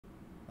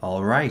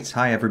Alright,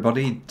 hi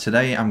everybody.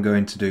 Today I'm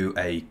going to do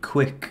a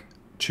quick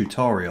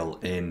tutorial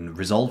in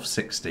Resolve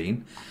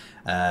 16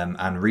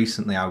 and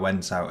recently I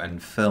went out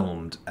and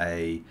filmed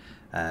a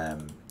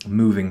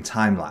moving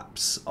time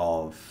lapse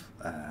of,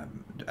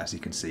 as you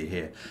can see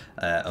here,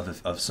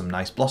 of some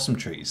nice blossom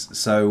trees.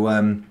 So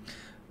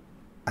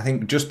I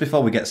think just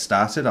before we get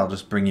started I'll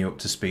just bring you up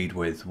to speed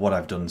with what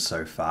I've done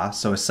so far.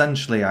 So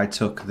essentially I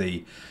took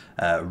the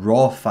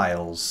raw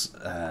files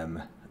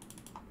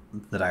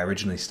that I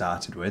originally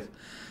started with,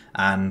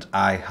 and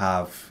I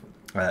have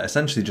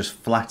essentially just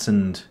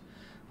flattened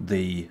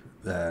the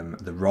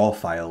raw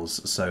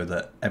files so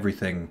that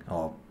everything,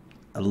 or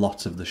a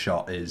lot of the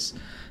shot, is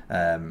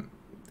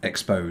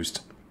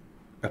exposed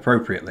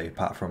appropriately,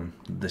 apart from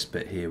this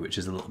bit here, which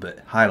is a little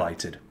bit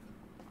highlighted.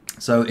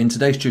 So in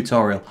today's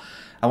tutorial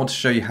I want to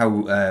show you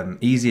how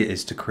easy it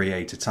is to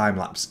create a time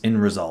lapse in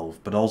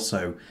Resolve, but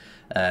also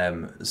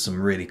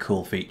some really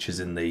cool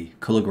features in the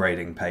color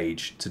grading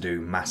page to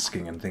do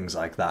masking and things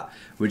like that,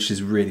 which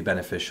is really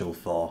beneficial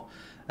for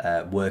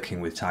working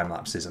with time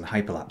lapses and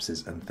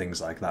hyperlapses and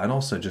things like that, and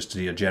also just to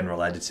do your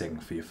general editing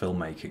for your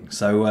filmmaking.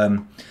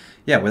 So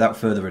yeah, without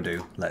further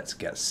ado, let's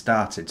get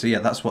started. So yeah,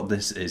 that's what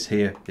this is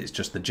here. It's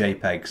just the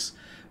JPEGs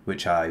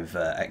which I've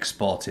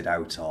exported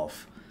out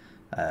of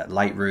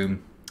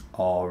Lightroom,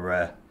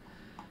 or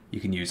you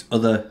can use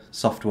other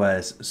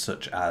softwares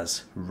such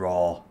as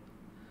Raw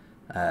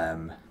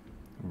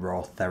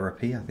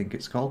Therapy, I think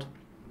it's called,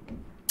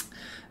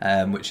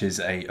 which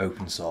is a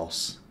open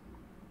source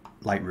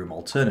Lightroom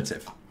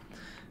alternative.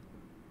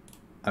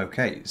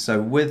 Okay, so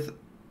with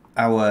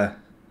our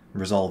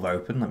Resolve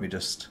open, let me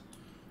just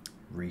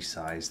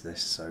resize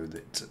this so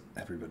that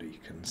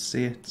everybody can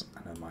see it.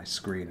 I know my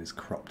screen is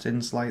cropped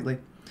in slightly,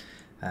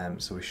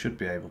 so we should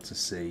be able to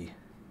see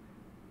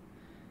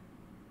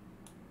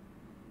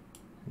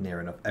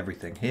near enough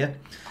everything here.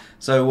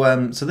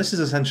 So so this is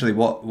essentially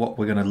what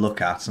we're going to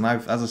look at, and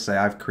as I say,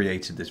 I've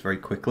created this very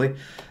quickly,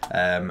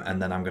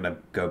 and then I'm going to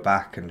go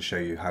back and show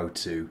you how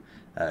to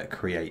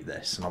create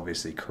this, and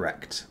obviously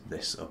correct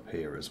this up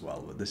here as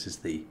well. But this is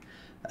the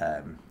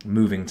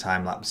moving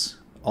time lapse,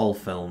 all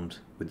filmed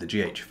with the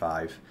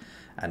GH5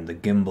 and the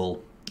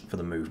gimbal for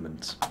the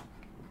movement.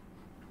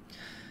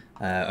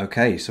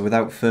 Okay, so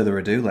without further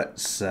ado,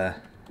 let's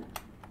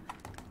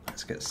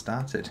get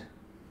started.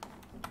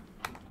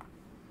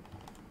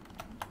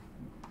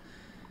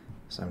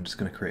 So I'm just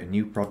going to create a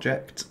new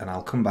project, and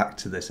I'll come back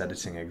to this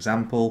editing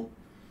example.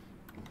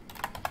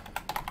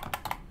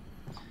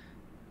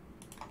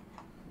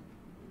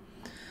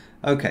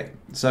 Okay,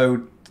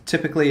 so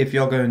typically if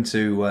you're going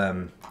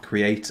to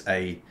create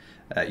a,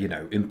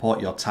 import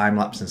your time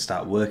lapse and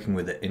start working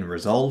with it in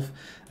Resolve,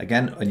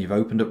 again, when you've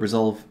opened up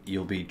Resolve,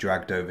 you'll be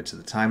dragged over to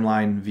the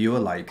timeline viewer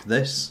like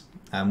this,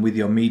 and with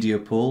your media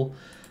pool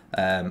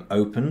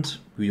opened,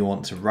 you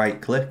want to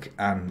right click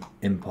and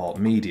import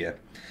media.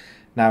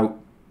 Now,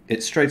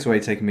 it's straight away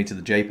taking me to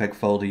the JPEG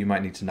folder. You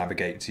might need to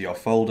navigate to your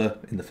folder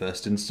in the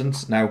first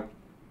instance. Now,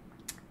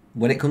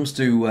 when it comes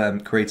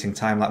to creating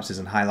time lapses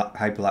and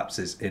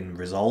hyperlapses in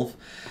Resolve,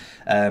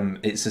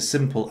 it's as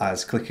simple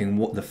as clicking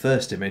the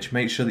first image.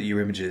 Make sure that your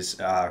images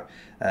are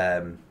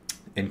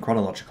in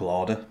chronological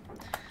order.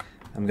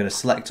 I'm going to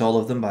select all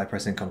of them by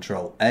pressing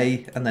Ctrl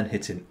A and then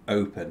hitting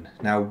Open.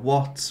 Now,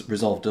 what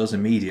Resolve does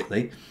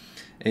immediately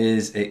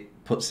is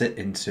it puts it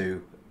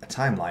into a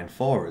timeline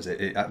for us.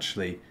 It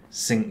actually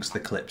syncs the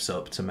clips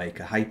up to make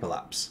a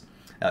hyperlapse,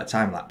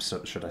 time lapse,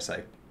 should I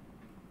say,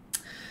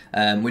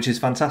 which is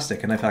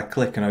fantastic. And if I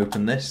click and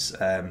open this,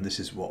 this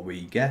is what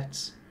we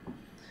get.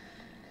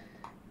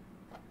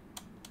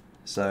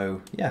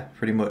 So yeah,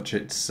 pretty much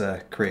it's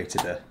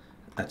created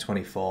a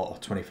 24 or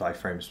 25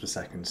 frames per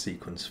second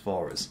sequence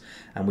for us,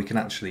 and we can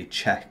actually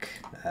check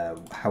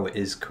how it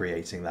is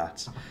creating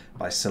that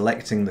by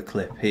selecting the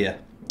clip here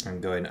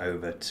and going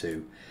over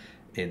to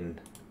in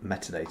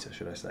metadata,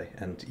 should I say,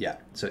 and yeah,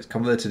 so it's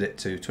converted it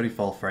to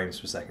 24 frames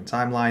per second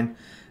timeline,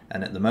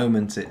 and at the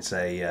moment it's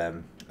a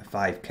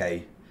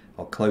 5K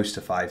or close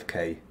to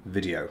 5K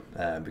video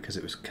because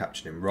it was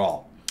captured in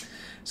RAW.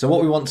 So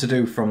what we want to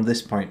do from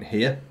this point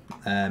here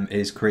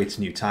is create a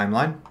new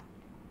timeline,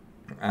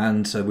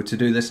 and so to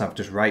do this I've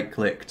just right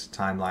clicked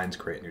timelines,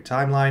 create new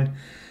timeline.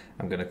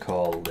 I'm going to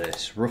call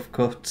this rough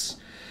cuts.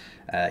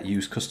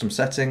 Use custom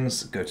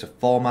settings, go to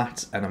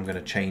format, and I'm going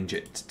to change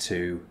it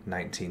to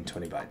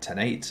 1920 by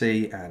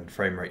 1080 and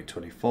frame rate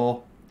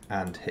 24,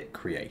 and hit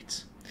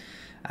create.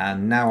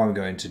 And now I'm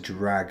going to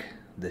drag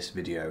this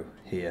video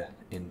here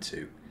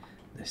into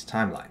this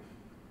timeline.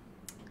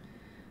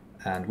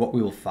 And what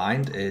we will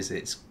find is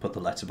it's put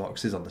the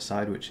letterboxes on the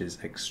side, which is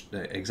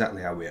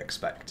exactly how we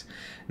expect.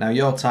 Now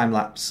your time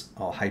lapse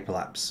or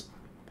hyperlapse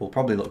will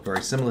probably look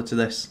very similar to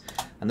this,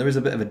 and there is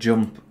a bit of a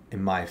jump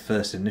in my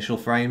first initial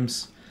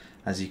frames.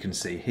 As you can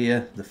see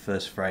here, the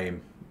first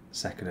frame,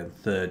 second and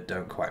third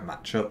don't quite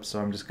match up, so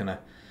I'm just going to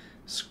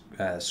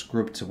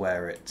scrub to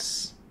where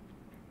it's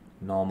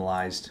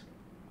normalized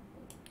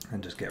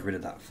and just get rid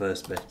of that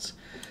first bit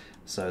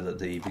so that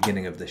the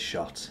beginning of this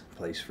shot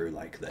plays through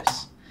like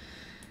this.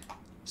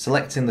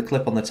 Selecting the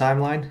clip on the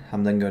timeline,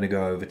 I'm then going to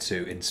go over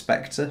to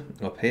Inspector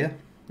up here,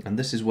 and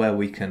this is where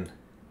we can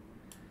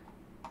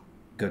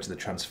go to the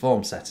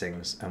transform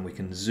settings and we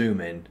can zoom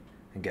in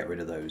and get rid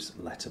of those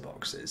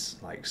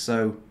letterboxes like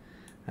so,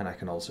 and I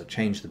can also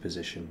change the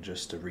position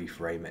just to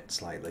reframe it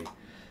slightly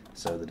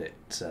so that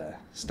it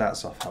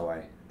starts off how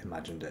I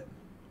imagined it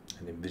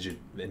and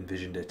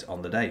envisioned it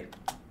on the day.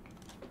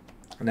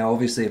 Now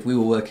obviously if we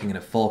were working in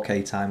a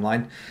 4K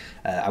timeline,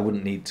 I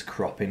wouldn't need to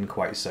crop in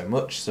quite so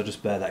much, so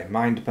just bear that in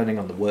mind. Depending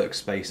on the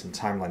workspace and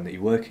timeline that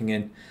you're working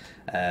in,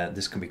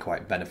 this can be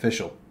quite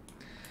beneficial.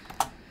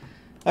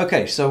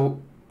 Okay,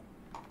 so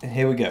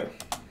here we go.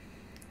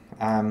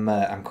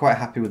 I'm quite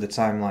happy with the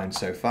timeline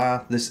so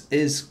far. This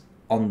is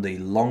on the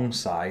long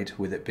side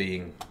with it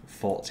being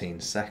 14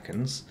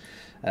 seconds,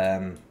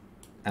 and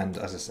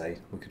as I say,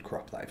 we could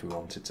crop that if we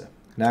wanted to.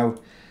 Now,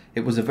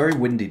 it was a very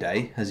windy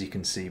day, as you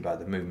can see by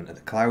the movement of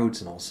the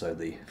clouds and also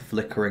the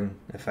flickering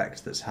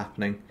effect that's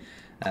happening.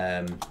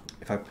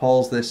 If I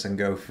pause this and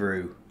go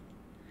through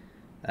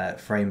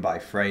frame by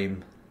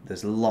frame,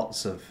 there's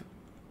lots of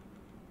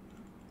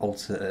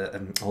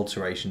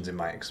alterations in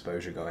my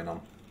exposure going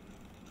on.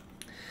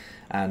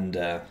 And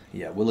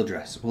yeah, we'll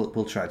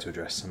try to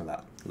address some of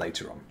that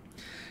later on.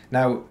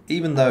 Now,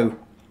 even though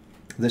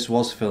this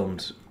was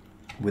filmed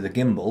with a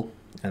gimbal,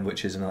 and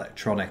which is an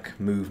electronic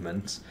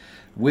movement,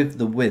 with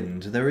the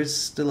wind there is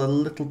still a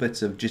little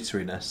bit of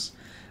jitteriness,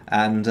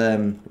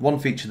 and one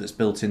feature that's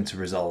built into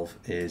Resolve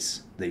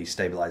is the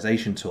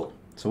stabilization tool.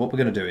 So what we're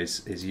going to do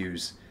is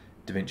use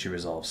DaVinci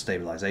Resolve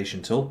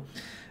stabilization tool,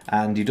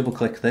 and you double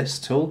click this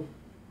tool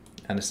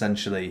and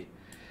essentially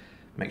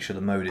make sure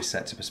the mode is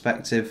set to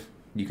perspective.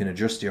 You can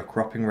adjust your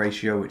cropping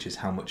ratio, which is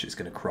how much it's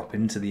going to crop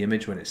into the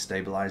image when it's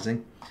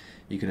stabilizing.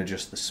 You can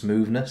adjust the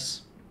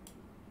smoothness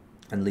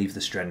and leave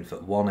the strength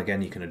at 1.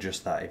 Again, you can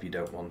adjust that if you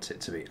don't want it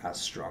to be as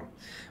strong.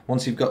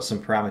 Once you've got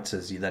some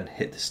parameters, you then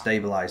hit the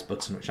stabilize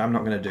button, which I'm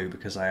not going to do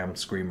because I am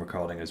screen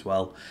recording as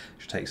well,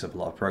 which takes up a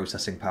lot of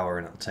processing power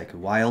and it'll take a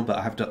while, but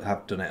I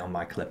have done it on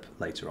my clip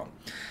later on.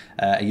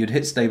 You'd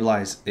hit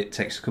stabilize, it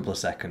takes a couple of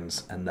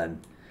seconds, and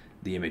then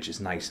the image is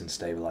nice and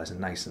stabilized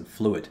and nice and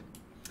fluid.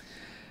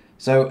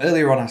 So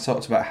earlier on I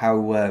talked about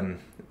how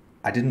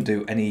I didn't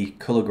do any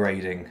color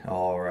grading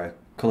or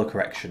color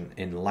correction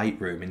in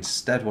Lightroom.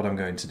 Instead, what I'm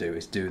going to do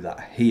is do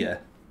that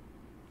here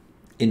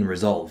in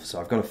Resolve. So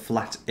I've got a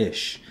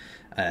flat-ish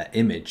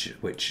image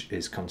which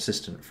is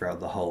consistent throughout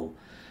the whole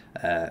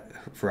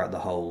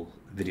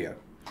video.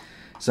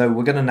 So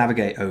we're going to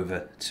navigate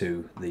over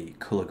to the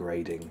color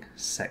grading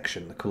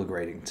section, the color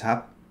grading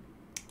tab,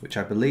 which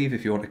I believe,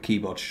 if you want a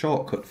keyboard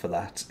shortcut for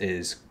that,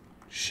 is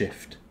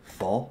Shift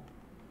 4.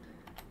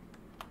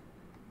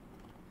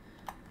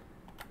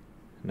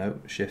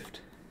 No,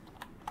 Shift.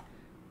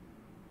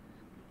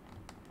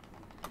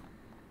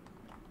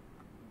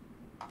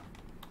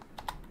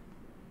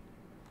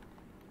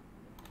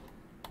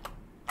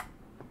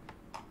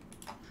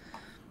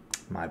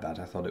 My bad,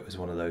 I thought it was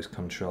one of those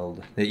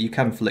controlled. You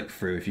can flick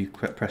through. If you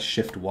press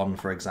Shift 1,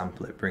 for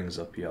example, it brings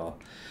up your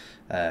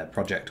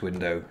project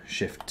window.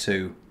 Shift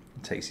 2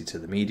 takes you to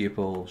the media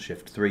pool.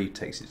 Shift 3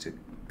 takes you to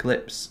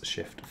clips.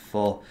 Shift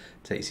 4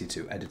 takes you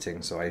to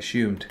editing. So I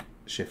assumed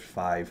Shift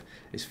 5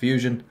 is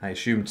Fusion. I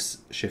assumed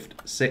Shift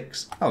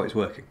 6. Oh, it's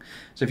working.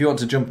 So if you want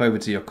to jump over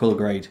to your color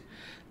grade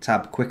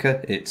tab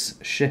quicker, it's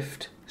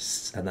Shift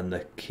and then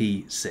the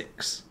key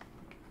 6.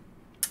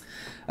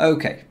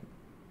 Okay.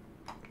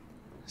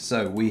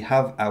 So we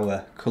have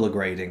our color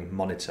grading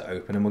monitor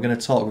open, and we're going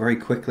to talk very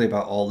quickly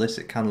about all this.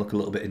 It can look a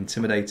little bit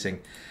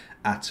intimidating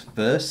at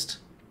first,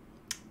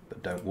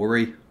 but don't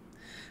worry, I'm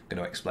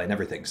going to explain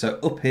everything. So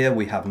up here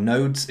we have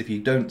nodes. If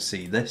you don't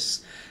see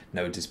this,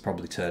 nodes is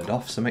probably turned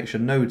off, so make sure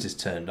nodes is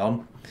turned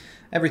on.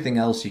 Everything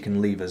else you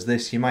can leave as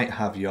this. You might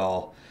have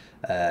your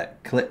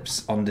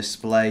clips on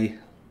display.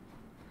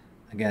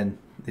 Again,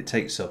 it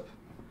takes up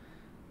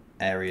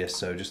area,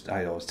 so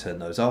I always turn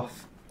those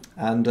off.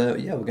 And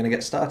yeah, we're going to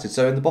get started.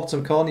 So in the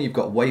bottom corner you've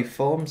got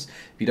waveforms.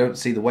 If you don't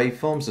see the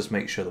waveforms, just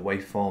make sure the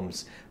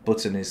waveforms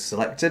button is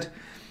selected.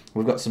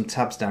 We've got some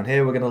tabs down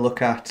here we're going to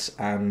look at,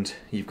 and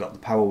you've got the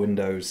power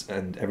windows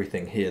and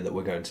everything here that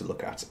we're going to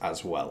look at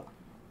as well.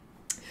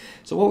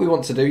 So what we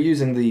want to do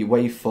using the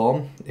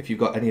waveform, if you've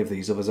got any of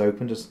these others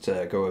open, just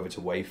go over to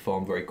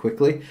waveform very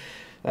quickly.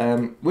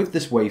 With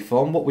this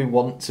waveform, what we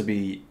want to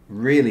be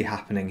really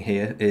happening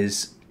here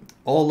is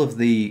all of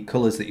the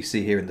colours that you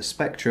see here in the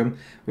spectrum,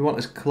 we want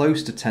as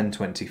close to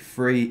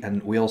 1023,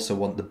 and we also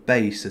want the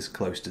base as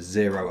close to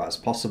 0 as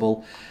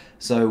possible.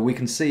 So we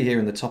can see here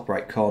in the top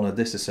right corner,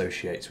 this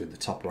associates with the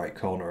top right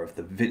corner of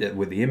the video,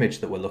 with the image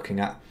that we're looking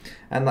at,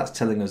 and that's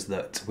telling us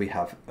that we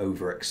have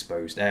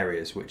overexposed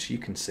areas, which you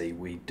can see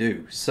we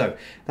do. So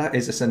that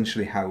is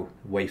essentially how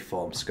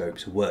waveform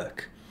scopes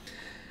work.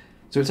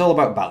 So it's all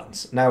about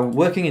balance. Now,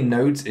 working in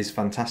nodes is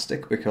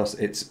fantastic because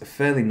it's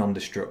fairly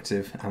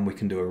non-destructive and we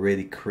can do a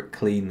really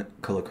clean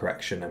color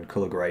correction and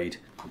color grade.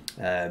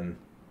 And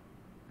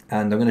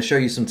I'm going to show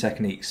you some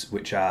techniques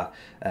which are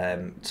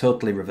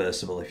totally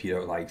reversible if you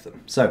don't like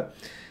them. So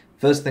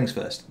First things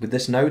first, with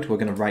this node we're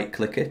going to right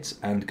click it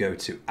and go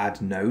to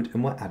add node,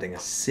 and we're adding a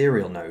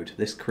serial node.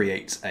 This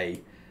creates a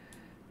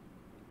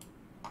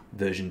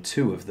version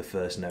 2 of the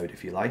first node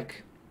if you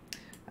like,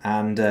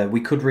 and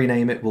we could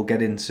rename it. We'll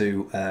get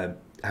into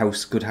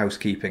good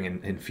housekeeping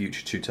in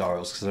future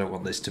tutorials because I don't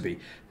want this to be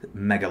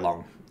mega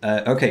long.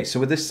 Okay,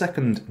 so with this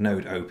second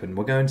node open,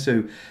 we're going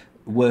to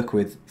work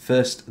with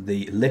first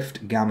the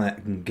lift, gamma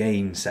and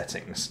gain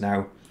settings.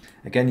 Now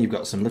again, you've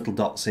got some little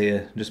dots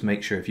here. Just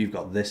make sure if you've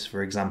got this,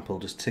 for example,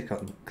 just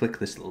click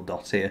this little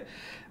dot here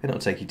and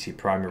it'll take you to your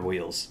primary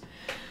wheels.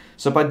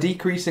 So by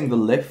decreasing the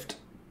lift,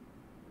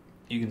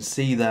 you can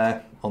see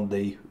there on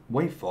the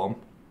waveform,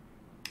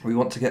 we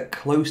want to get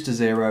close to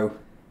 0,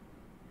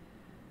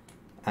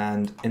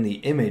 and in the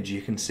image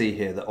you can see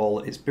here that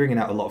it's bringing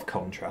out a lot of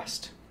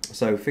contrast.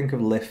 So think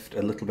of lift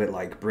a little bit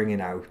like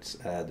bringing out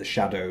the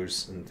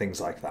shadows and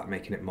things like that,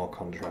 making it more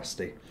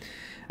contrasty.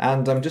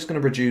 And I'm just going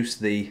to reduce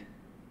the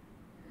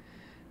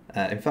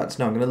in fact,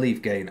 no, I'm going to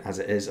leave gain as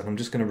it is, and I'm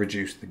just going to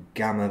reduce the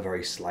gamma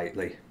very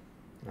slightly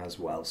as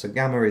well. So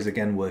gamma is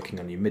again working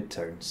on your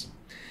midtones.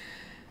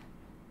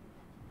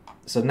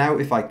 So now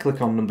if I click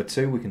on number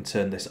 2, we can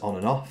turn this on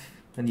and off,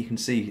 and you can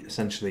see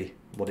essentially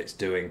what it's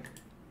doing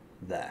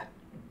there.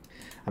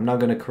 I'm now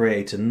going to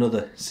create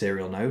another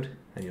serial node,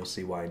 and you'll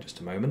see why in just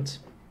a moment.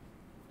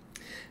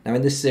 Now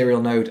in this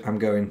serial node, I'm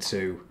going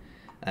to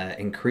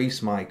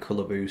increase my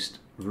color boost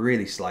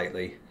really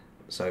slightly.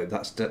 So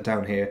that's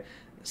down here.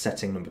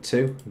 Setting number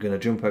 2. I'm going to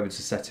jump over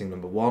to setting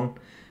number 1.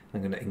 I'm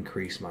going to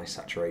increase my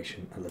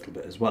saturation a little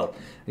bit as well.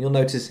 And you'll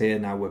notice here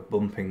now we're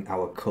bumping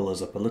our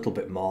colours up a little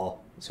bit more,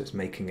 so it's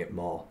making it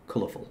more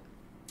colourful.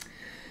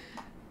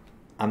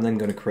 I'm then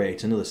going to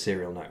create another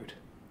serial node.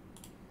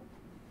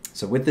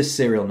 So with this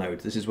serial node,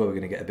 this is where we're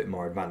going to get a bit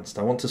more advanced.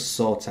 I want to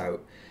sort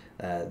out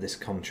this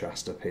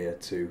contrast up here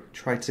to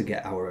try to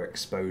get our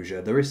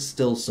exposure. There is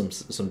still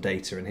some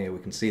data in here. We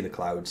can see the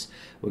clouds.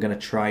 We're going to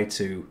try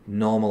to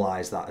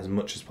normalize that as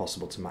much as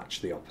possible to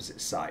match the opposite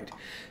side.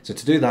 So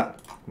to do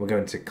that, we're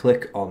going to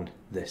click on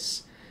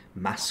this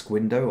mask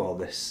window, or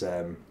this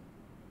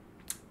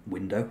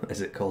window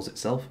as it calls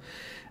itself,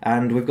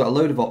 and we've got a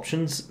load of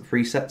options,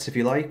 presets if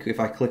you like. If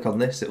I click on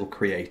this, it will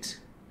create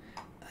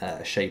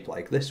a shape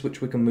like this,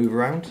 which we can move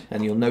around,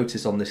 and you'll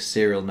notice on this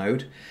serial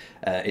node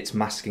it's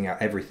masking out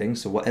everything,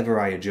 so whatever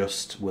I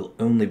adjust will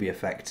only be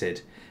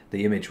affected,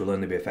 the image will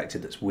only be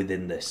affected that's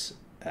within this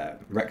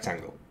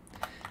rectangle.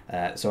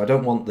 So I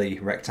don't want the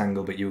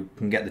rectangle, but you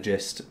can get the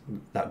gist.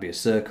 That'd be a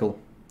circle,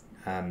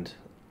 and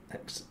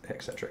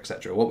etc,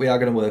 etc. What we are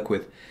going to work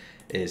with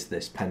is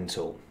this pen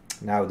tool.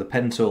 Now the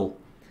pen tool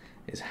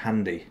is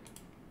handy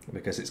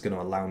because it's going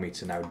to allow me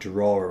to now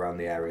draw around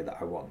the area that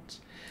I want.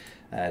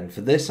 And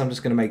for this, I'm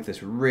just going to make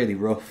this really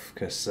rough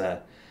because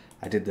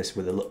I did this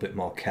with a little bit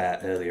more care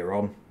earlier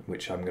on,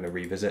 which I'm going to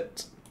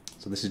revisit.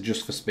 So this is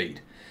just for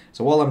speed.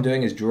 So all I'm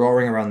doing is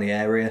drawing around the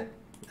area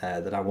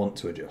that I want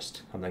to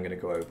adjust. I'm then going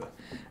to go over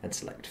and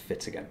select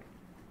fit again.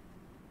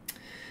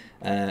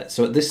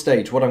 So at this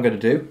stage, what I'm going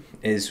to do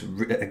is,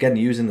 again,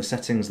 using the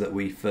settings that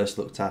we first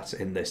looked at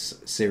in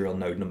this serial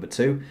node number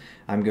 2,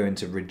 I'm going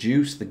to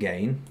reduce the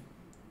gain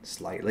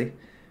slightly,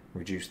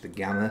 reduce the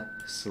gamma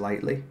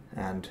slightly,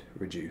 and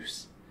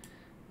reduce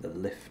the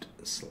lift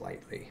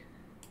slightly.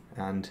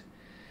 And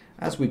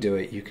as we do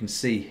it, you can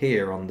see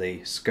here on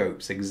the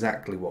scopes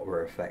exactly what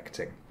we're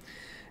affecting.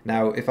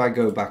 Now if I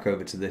go back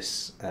over to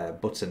this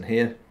button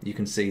here, you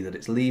can see that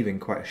it's leaving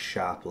quite a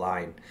sharp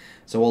line.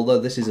 So although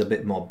this is a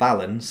bit more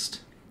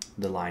balanced,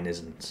 the line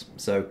isn't.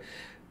 So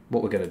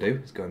what we're going to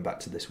do is, going back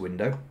to this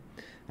window,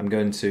 I'm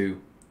going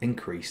to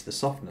increase the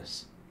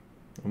softness.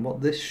 And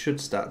what this should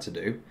start to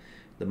do,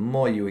 the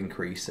more you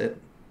increase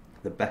it,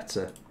 the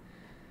better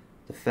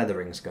the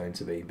feathering is going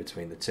to be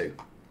between the two.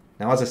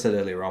 Now, as I said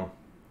earlier on,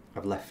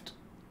 I've left,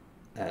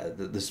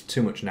 there's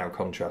too much now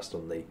contrast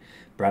on the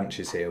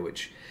branches here,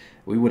 which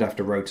we would have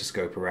to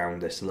rotoscope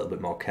around this a little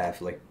bit more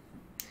carefully.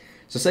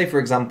 So say, for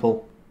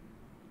example,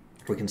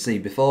 we can see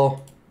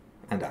before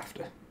and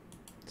after.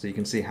 So you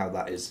can see how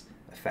that is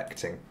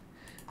affecting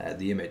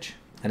the image.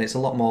 And it's a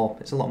lot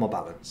more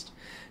balanced.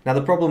 Now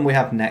the problem we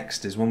have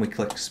next is when we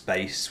click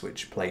space,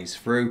 which plays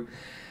through,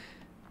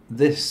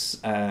 this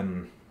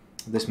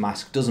this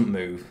mask doesn't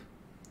move.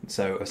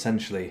 So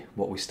essentially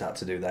what we start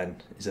to do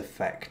then is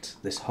affect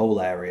this whole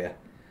area,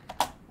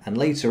 and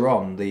later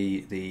on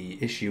the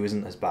issue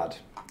isn't as bad.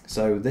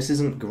 So this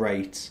isn't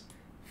great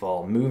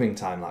for moving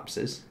time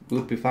lapses. It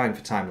would be fine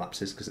for time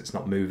lapses because it's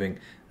not moving,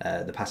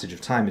 the passage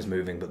of time is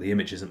moving but the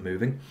image isn't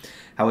moving.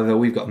 However,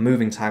 we've got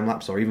moving time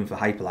lapse, or even for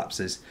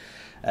hyperlapses,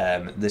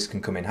 this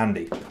can come in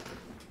handy.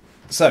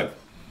 So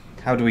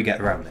how do we get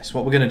around this?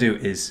 What we're going to do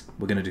is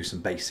we're going to do some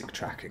basic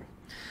tracking.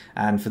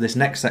 And for this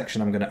next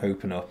section I'm going to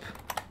open up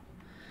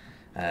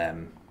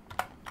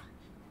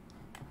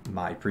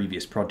my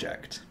previous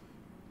project.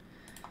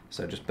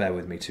 So just bear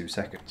with me 2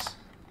 seconds.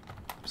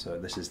 So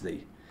this is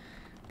the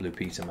Blue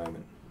Peter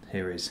moment.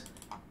 Here is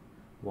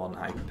one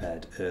I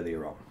prepared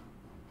earlier on.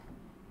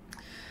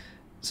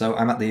 So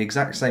I'm at the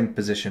exact same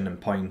position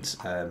and point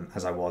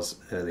as I was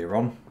earlier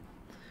on,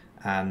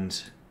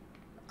 and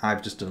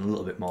I've just done a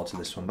little bit more to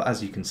this one, but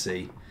as you can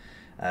see,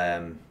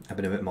 I've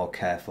been a bit more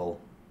careful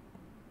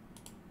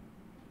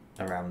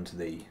around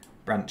the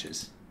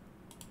branches.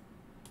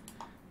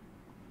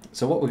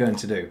 So what we're going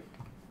to do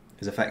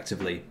is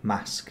effectively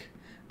mask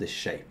this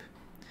shape.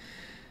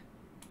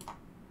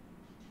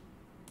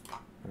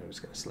 I'm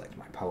just going to select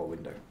my power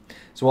window.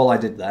 So all I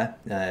did there,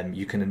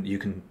 you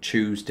can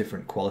choose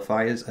different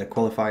qualifiers,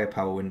 qualifier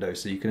power window.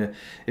 So you can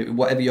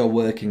whatever you're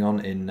working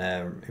on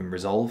in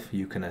Resolve,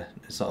 you can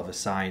sort of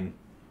assign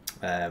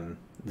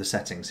the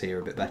settings here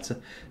a bit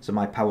better. So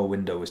my power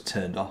window was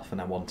turned off,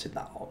 and I wanted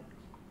that on,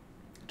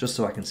 just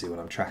so I can see what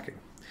I'm tracking.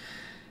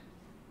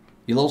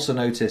 You'll also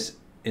notice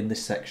in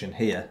this section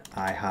here,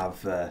 I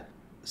have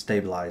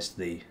stabilized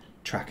the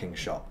tracking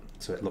shot,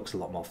 so it looks a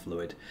lot more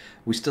fluid.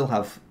 We still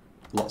have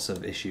lots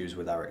of issues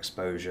with our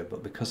exposure,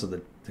 but because of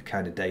the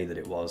kind of day that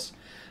it was,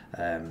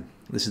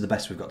 this is the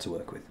best we've got to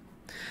work with.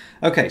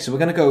 Okay, so we're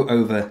going to go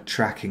over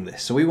tracking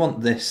this. So we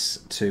want this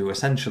to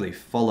essentially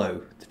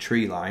follow the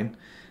tree line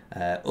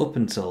up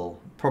until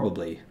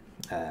probably,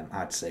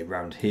 I'd say,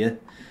 around here.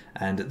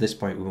 And at this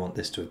point we want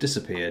this to have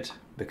disappeared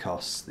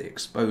because the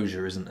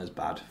exposure isn't as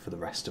bad for the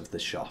rest of the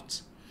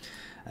shot.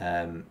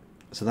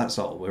 So that's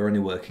all. We're only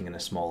working in a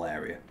small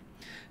area.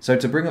 So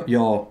to bring up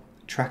your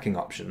tracking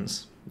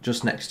options,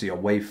 just next to your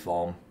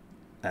waveform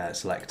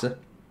selector,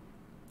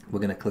 we're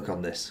going to click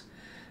on this.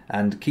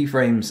 And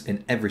keyframes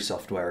in every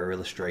software are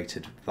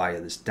illustrated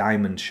via this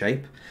diamond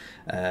shape.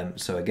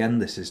 So again,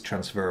 this is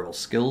transferable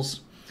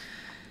skills.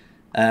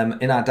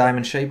 In our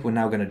diamond shape, we're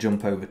now going to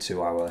jump over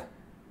to our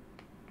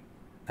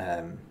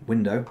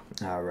window,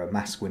 our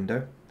mask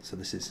window. So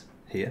this is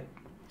here.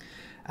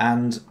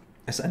 And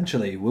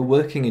essentially, we're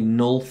working in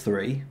null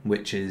 3,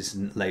 which is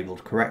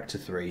labelled corrector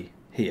 3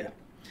 here.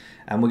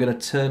 And we're going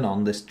to turn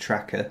on this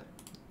tracker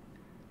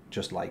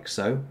just like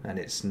so, and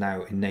it's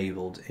now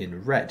enabled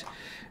in red.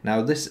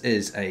 Now this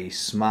is a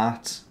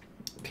smart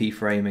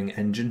keyframing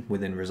engine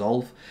within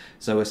Resolve,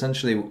 so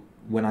essentially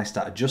when I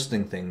start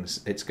adjusting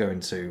things, it's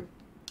going to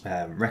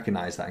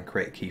recognize that and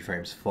create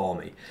keyframes for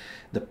me.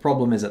 The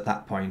problem is at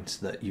that point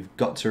that you've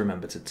got to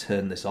remember to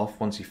turn this off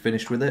once you've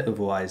finished with it,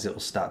 otherwise it will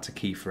start to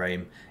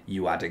keyframe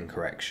you adding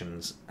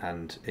corrections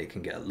and it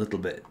can get a little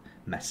bit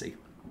messy.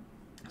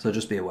 So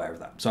just be aware of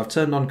that. So I've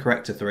turned on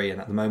corrector 3, and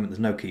at the moment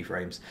there's no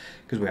keyframes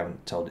because we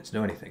haven't told it to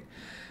do anything.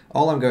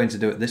 All I'm going to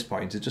do at this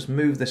point is just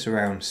move this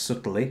around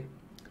subtly,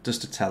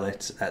 just to tell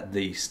it at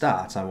the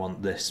start I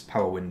want this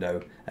power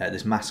window,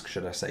 this mask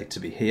should I say, to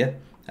be here.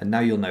 And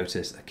now you'll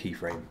notice a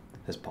keyframe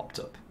has popped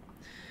up.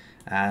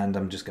 And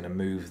I'm just going to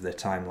move the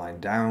timeline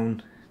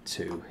down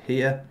to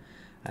here,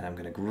 and I'm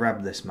going to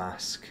grab this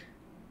mask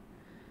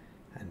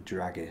and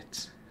drag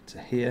it to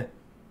here.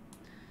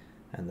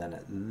 And then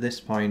at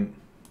this point,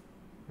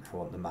 I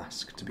want the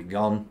mask to be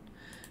gone,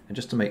 and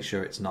just to make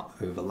sure it's not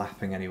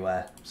overlapping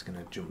anywhere, I'm just going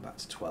to jump back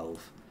to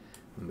 12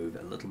 and move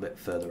it a little bit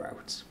further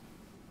out.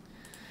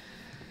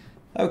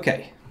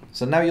 Okay,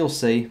 so now you'll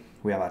see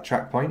we have our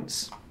track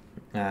points,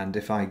 and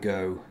if I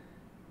go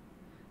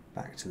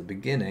back to the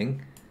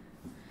beginning,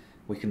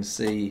 we can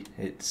see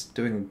it's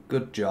doing a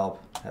good job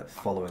at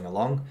following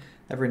along.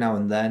 Every now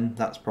and then,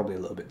 that's probably a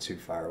little bit too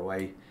far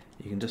away,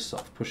 you can just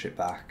sort of push it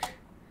back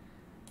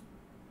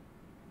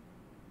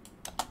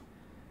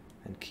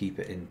and keep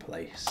it in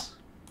place.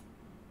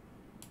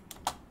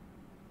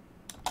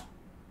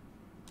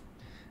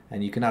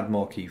 And you can add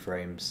more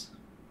keyframes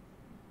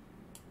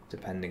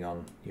depending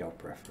on your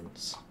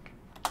preference.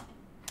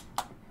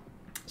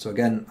 So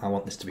again, I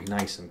want this to be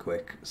nice and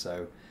quick,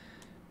 so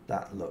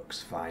that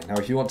looks fine. Now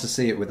if you want to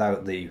see it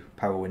without the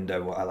power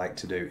window, what I like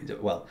to do is,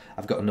 well,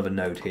 I've got another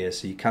node here,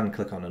 so you can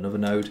click on another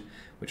node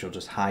which will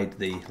just hide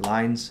the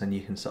lines, and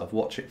you can sort of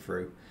watch it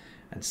through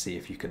and see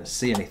if you can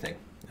see anything.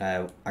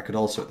 I could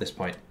also at this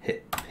point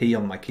hit P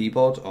on my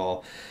keyboard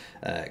or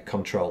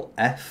Control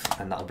F,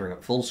 and that'll bring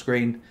up full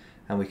screen,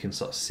 and we can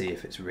sort of see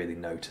if it's really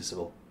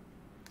noticeable.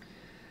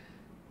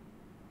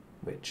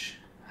 Which,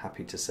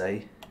 happy to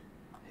say,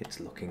 it's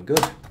looking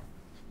good.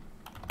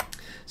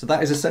 So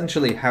that is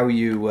essentially how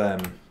you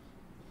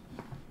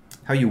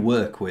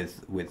work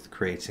with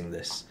creating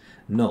this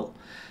null.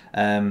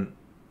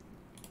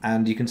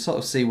 And you can sort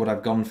of see what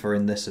I've gone for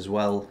in this as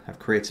well. I've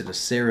created a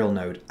serial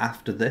node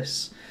after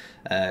this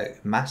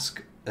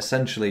mask,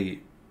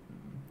 essentially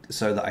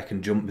so that I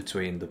can jump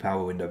between the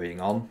power window being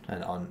on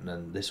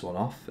and this one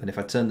off. And if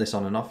I turn this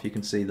on and off, you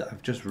can see that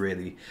I've just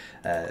really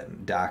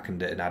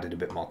darkened it and added a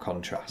bit more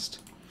contrast.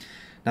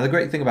 Now the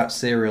great thing about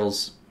serial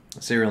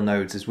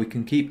nodes is we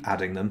can keep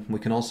adding them. We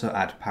can also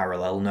add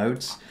parallel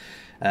nodes,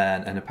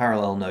 and a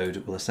parallel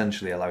node will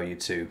essentially allow you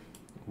to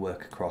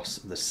work across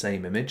the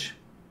same image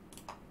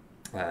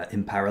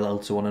in parallel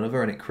to one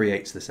another, and it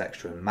creates this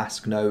extra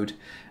mask node,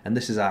 and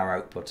this is our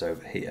output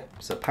over here.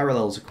 So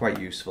parallels are quite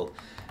useful,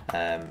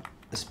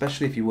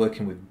 especially if you're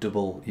working with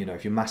double,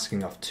 if you're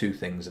masking off two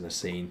things in a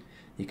scene,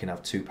 you can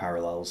have two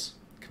parallels.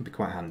 It can be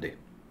quite handy.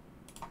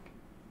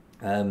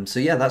 So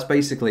yeah, that's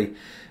basically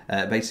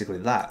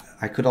that.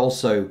 I could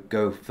also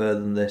go further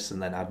than this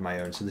and then add my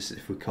own. So this,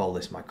 if we call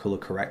this my color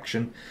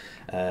correction,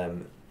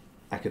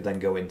 I could then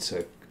go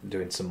into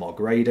doing some more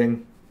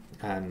grading,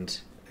 and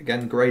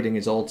again, grading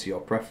is all to your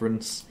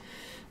preference,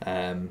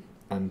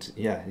 and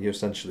yeah, you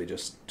essentially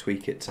just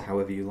tweak it to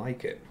however you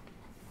like it.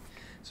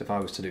 So if I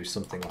was to do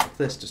something like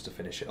this just to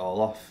finish it all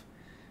off,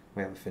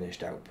 we have a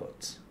finished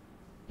output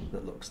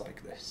that looks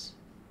like this.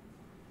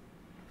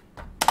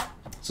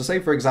 So say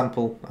for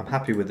example, I'm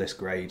happy with this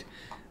grade,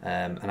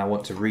 and I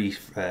want to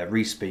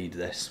re-speed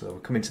this. Well, we're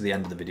coming to the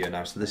end of the video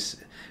now, so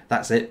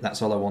that's it.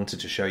 That's all I wanted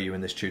to show you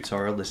in this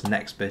tutorial. This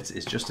next bit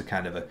is just a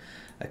kind of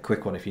a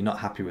quick one if you're not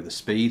happy with the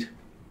speed.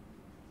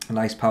 A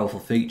nice powerful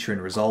feature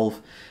in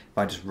Resolve, if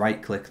I just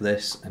right click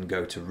this and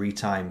go to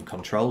retime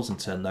controls and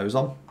turn those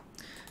on,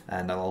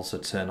 and I'll also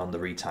turn on the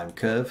retime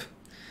curve.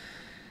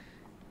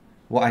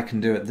 What I can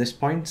do at this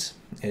point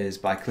is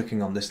by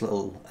clicking on this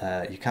little,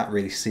 you can't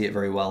really see it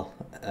very well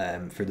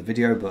through the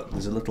video, but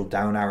there's a little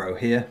down arrow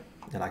here,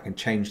 and I can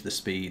change the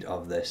speed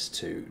of this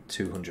to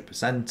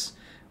 200%, and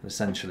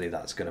essentially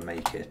that's going to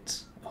make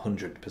it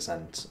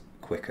 100%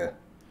 quicker.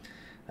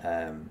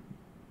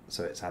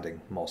 So it's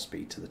adding more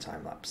speed to the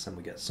time lapse, and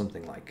we get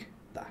something like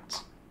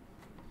that.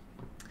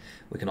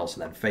 We can also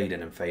then fade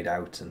in and fade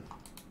out, and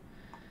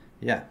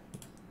yeah,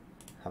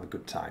 have a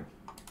good time.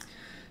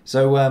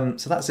 So,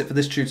 so that's it for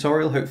this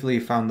tutorial. Hopefully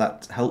you found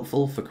that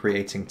helpful for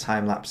creating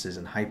time lapses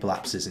and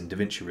hyperlapses in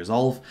DaVinci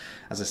Resolve.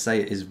 As I say,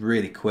 it is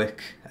really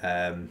quick,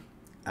 and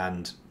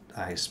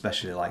I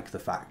especially like the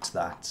fact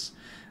that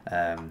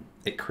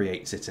it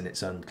creates it in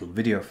its own little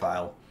video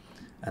file,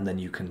 and then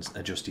you can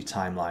adjust your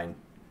timeline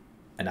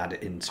and add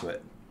it into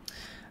it.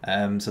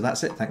 So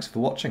that's it. Thanks for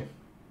watching.